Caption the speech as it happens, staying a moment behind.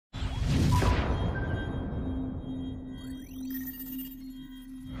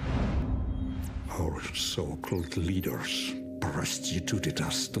so-called leaders prostituted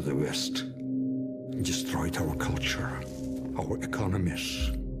us to the West, destroyed our culture, our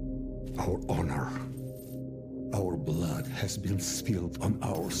economies, our honor. Our blood has been spilled on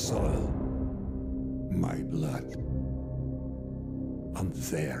our soil. My blood on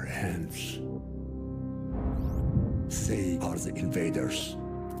their hands. They are the invaders.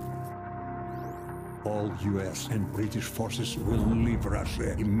 All US and British forces will leave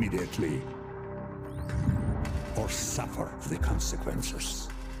Russia immediately, or suffer the consequences.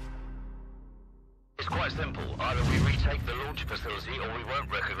 It's quite simple. Either we retake the launch facility or we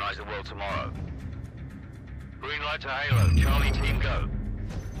won't recognize the world tomorrow. Green light to Halo. Charlie team go.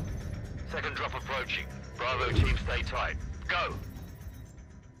 Second drop approaching. Bravo team stay tight. Go!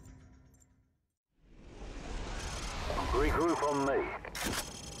 Regroup on me.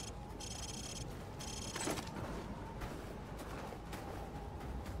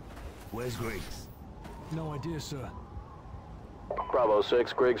 Where's Griggs? No idea, sir. Bravo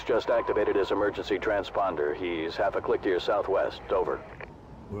 6, Griggs just activated his emergency transponder. He's half a click to your southwest. Over.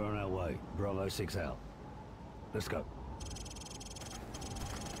 We're on our way. Bravo 6 out. Let's go.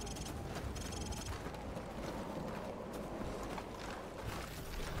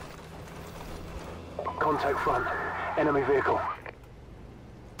 Contact front. Enemy vehicle.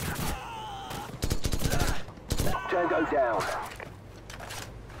 Tango down.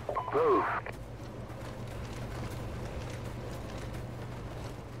 Move.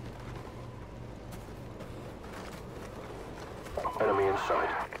 Enemy inside.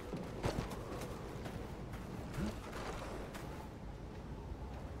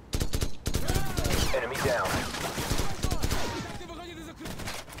 Enemy down.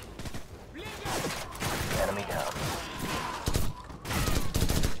 Enemy down.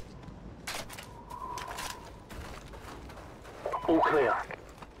 All clear.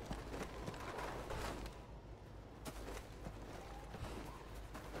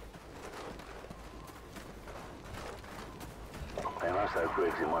 They must have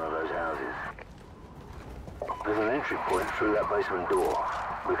Griggs in one of those houses. There's an entry point through that basement door.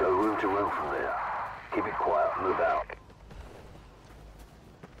 We go room to room from there. Keep it quiet, move out.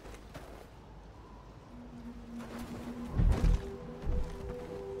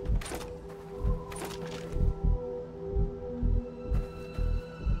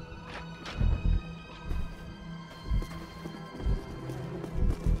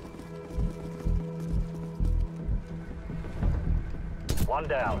 One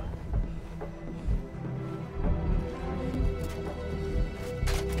down.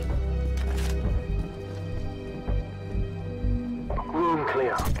 Room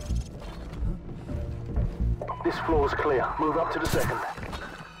clear. This floor's clear. Move up to the second.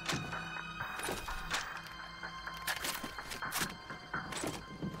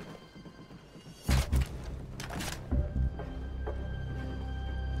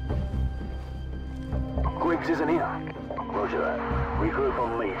 Griggs isn't here. Roger that. Regroup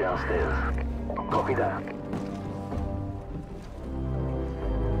on me downstairs. Copy that.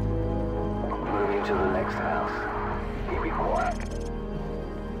 Moving to the next house. Keep it quiet.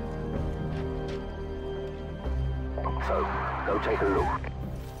 So, go take a look.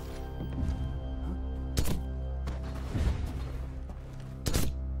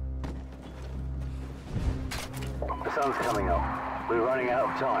 The sun's coming up. We're running out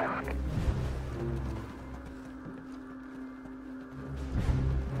of time.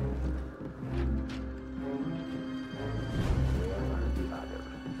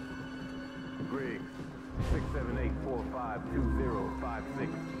 Griggs, 678-452056.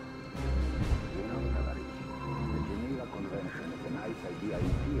 You know, Tavares, the Geneva Convention is a nice idea in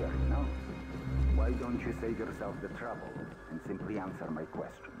theory, no? Why don't you save yourself the trouble and simply answer my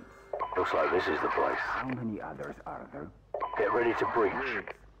questions? Looks like this is the place. How many others are there? Get ready to breach.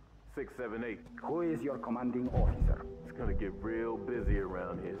 Griggs, 678. Who is your commanding officer? It's gonna get real busy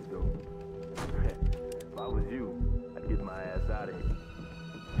around here, so... if I was you, I'd get my ass out of here.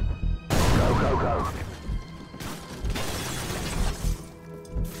 Go, go, go.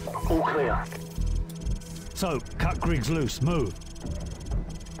 All clear. So, cut Griggs loose. Move.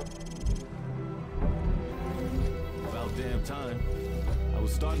 About damn time. I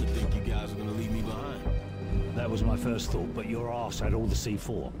was starting to think you guys were gonna leave me behind. That was my first thought, but your ass had all the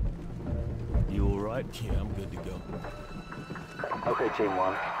C4. You all right? Yeah, I'm good to go. Okay, Team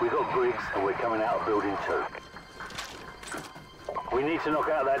 1. We got Griggs and we're coming out of Building 2. We need to knock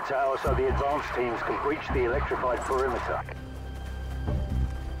out that tower so the advanced teams can breach the electrified perimeter.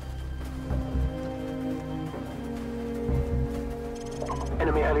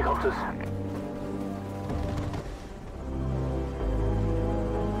 Enemy helicopters.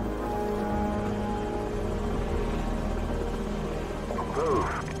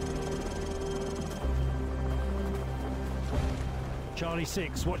 Charlie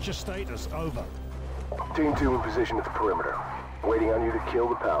 6, what's your status? Over. Team 2 in position at the perimeter. Waiting on you to kill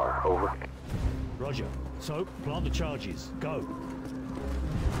the power. Over. Roger. So, plant the charges. Go.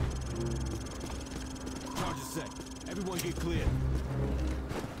 Charges set. Everyone get clear.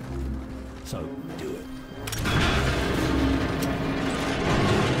 So, do it.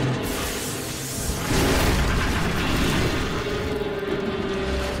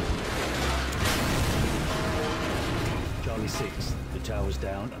 Charlie 6, the tower's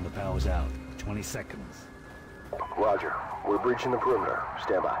down and the power's out. 20 seconds. Roger. We're breaching the perimeter.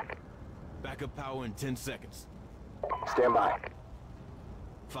 Stand by. Backup power in 10 seconds. Stand by.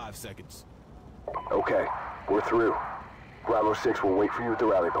 5 seconds. Okay. We're through. Bravo 6 will wait for you at the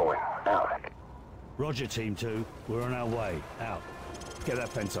rally point. Out. Roger, Team 2. We're on our way. Out. Get that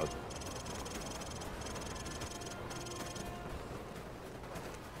fence open.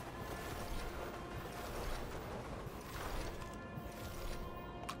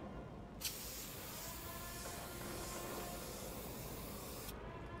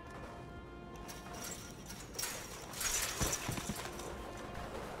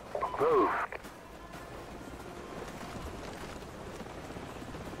 Move.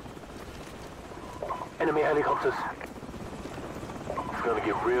 Enemy helicopters. It's gonna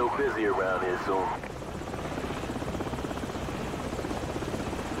get real busy around here soon.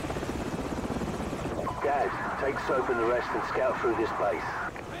 Guys, take Soap and the rest and scout through this base.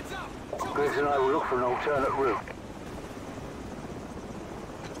 Griggs and I will look for an alternate route.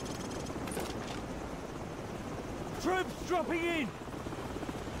 Troops dropping in!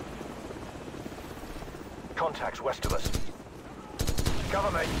 Contacts west of us.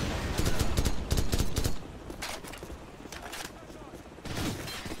 Cover me.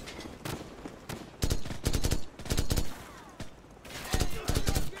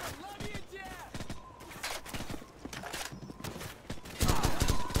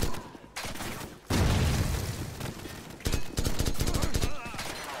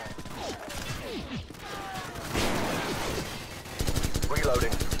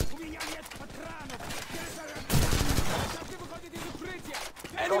 Reloading.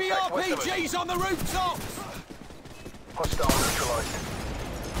 Enemy RPGs on the rooftops! Hostile neutralized.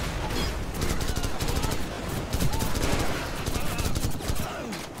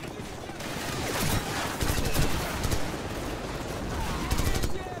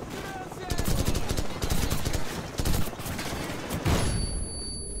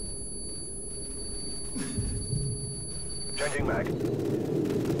 Changing mag.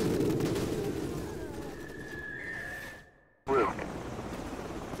 Room.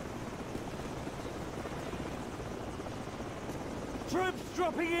 Troops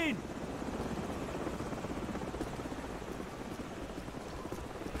dropping in!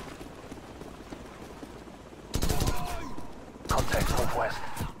 Contact northwest.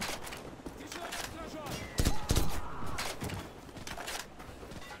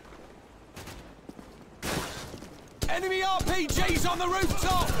 Enemy RPGs on the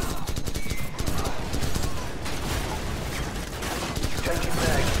rooftops! Changing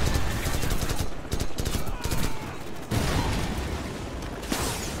mag.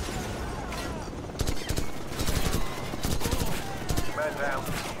 Man down.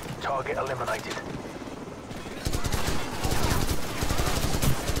 Target eliminated.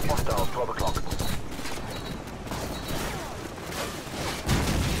 Hostile 12 o'clock.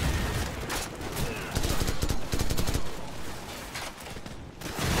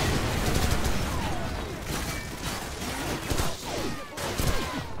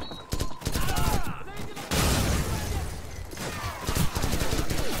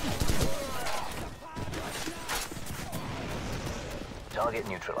 Target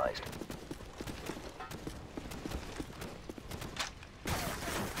neutralized.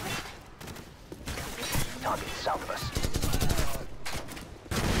 Target south of us.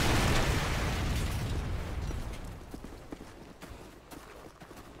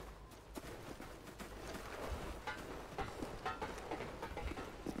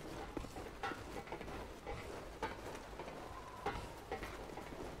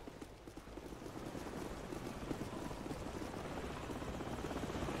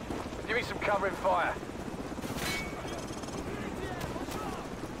 Give me some covering fire.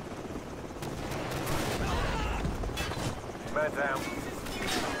 Man down.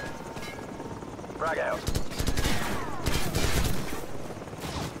 Frag out.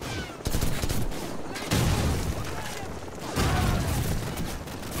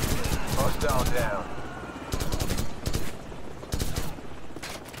 Hostile down.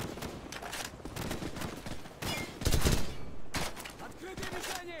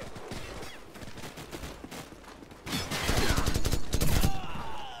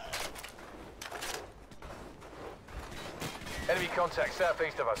 Enemy contact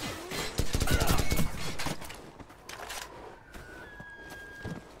southeast of us.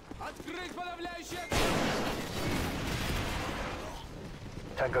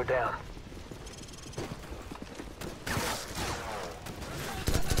 Tango down.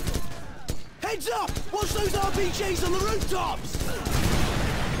 Heads up! Watch those RPGs on the rooftops!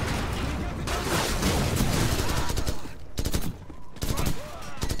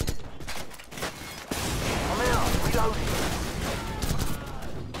 I'm out. Reloading.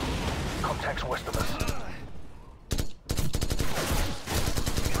 Contacts west of us.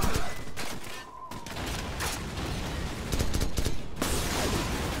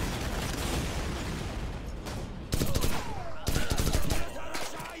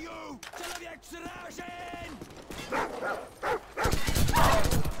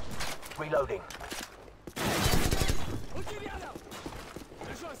 Reloading.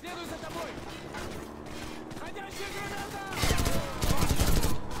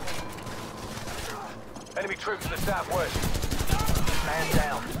 Enemy troops to the southwest. Man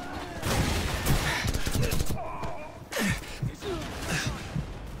down.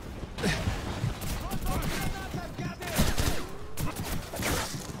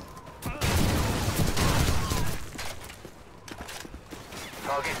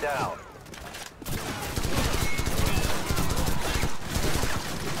 Target down.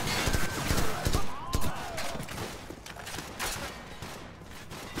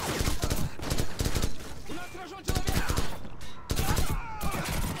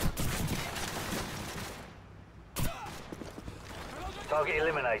 Target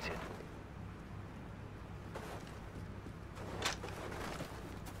eliminated.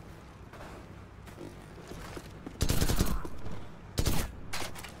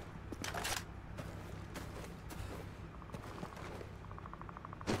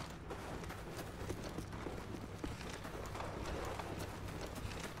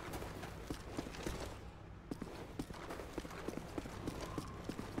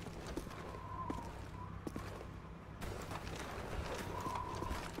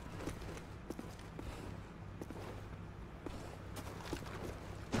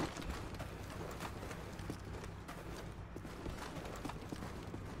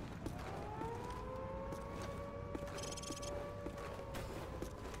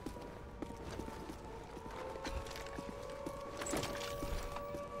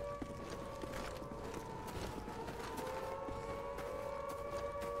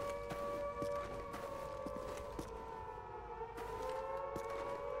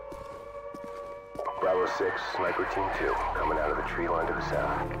 Bravo 6, Sniper Team 2, coming out of the tree line to the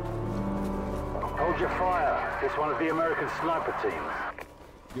south. Hold your fire. It's one of the American sniper teams.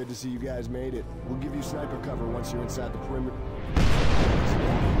 Good to see you guys made it. We'll give you sniper cover once you're inside the perimeter.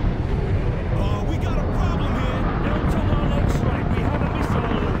 We got a problem here! Down to our left strike, we have a missile.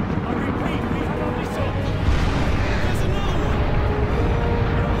 I repeat, we have a missile. There's another one!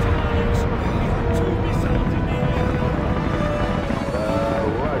 Down to our left strike, we have 2 missiles in the air.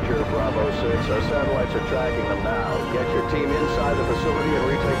 Roger, Bravo 6. Our satellites are tracking them now. Get your team inside the facility and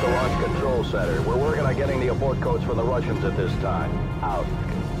retake the launch control center. We're working on getting the abort codes from the Russians at this time. Out.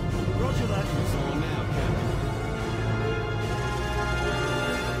 Roger that. It's on now, Captain.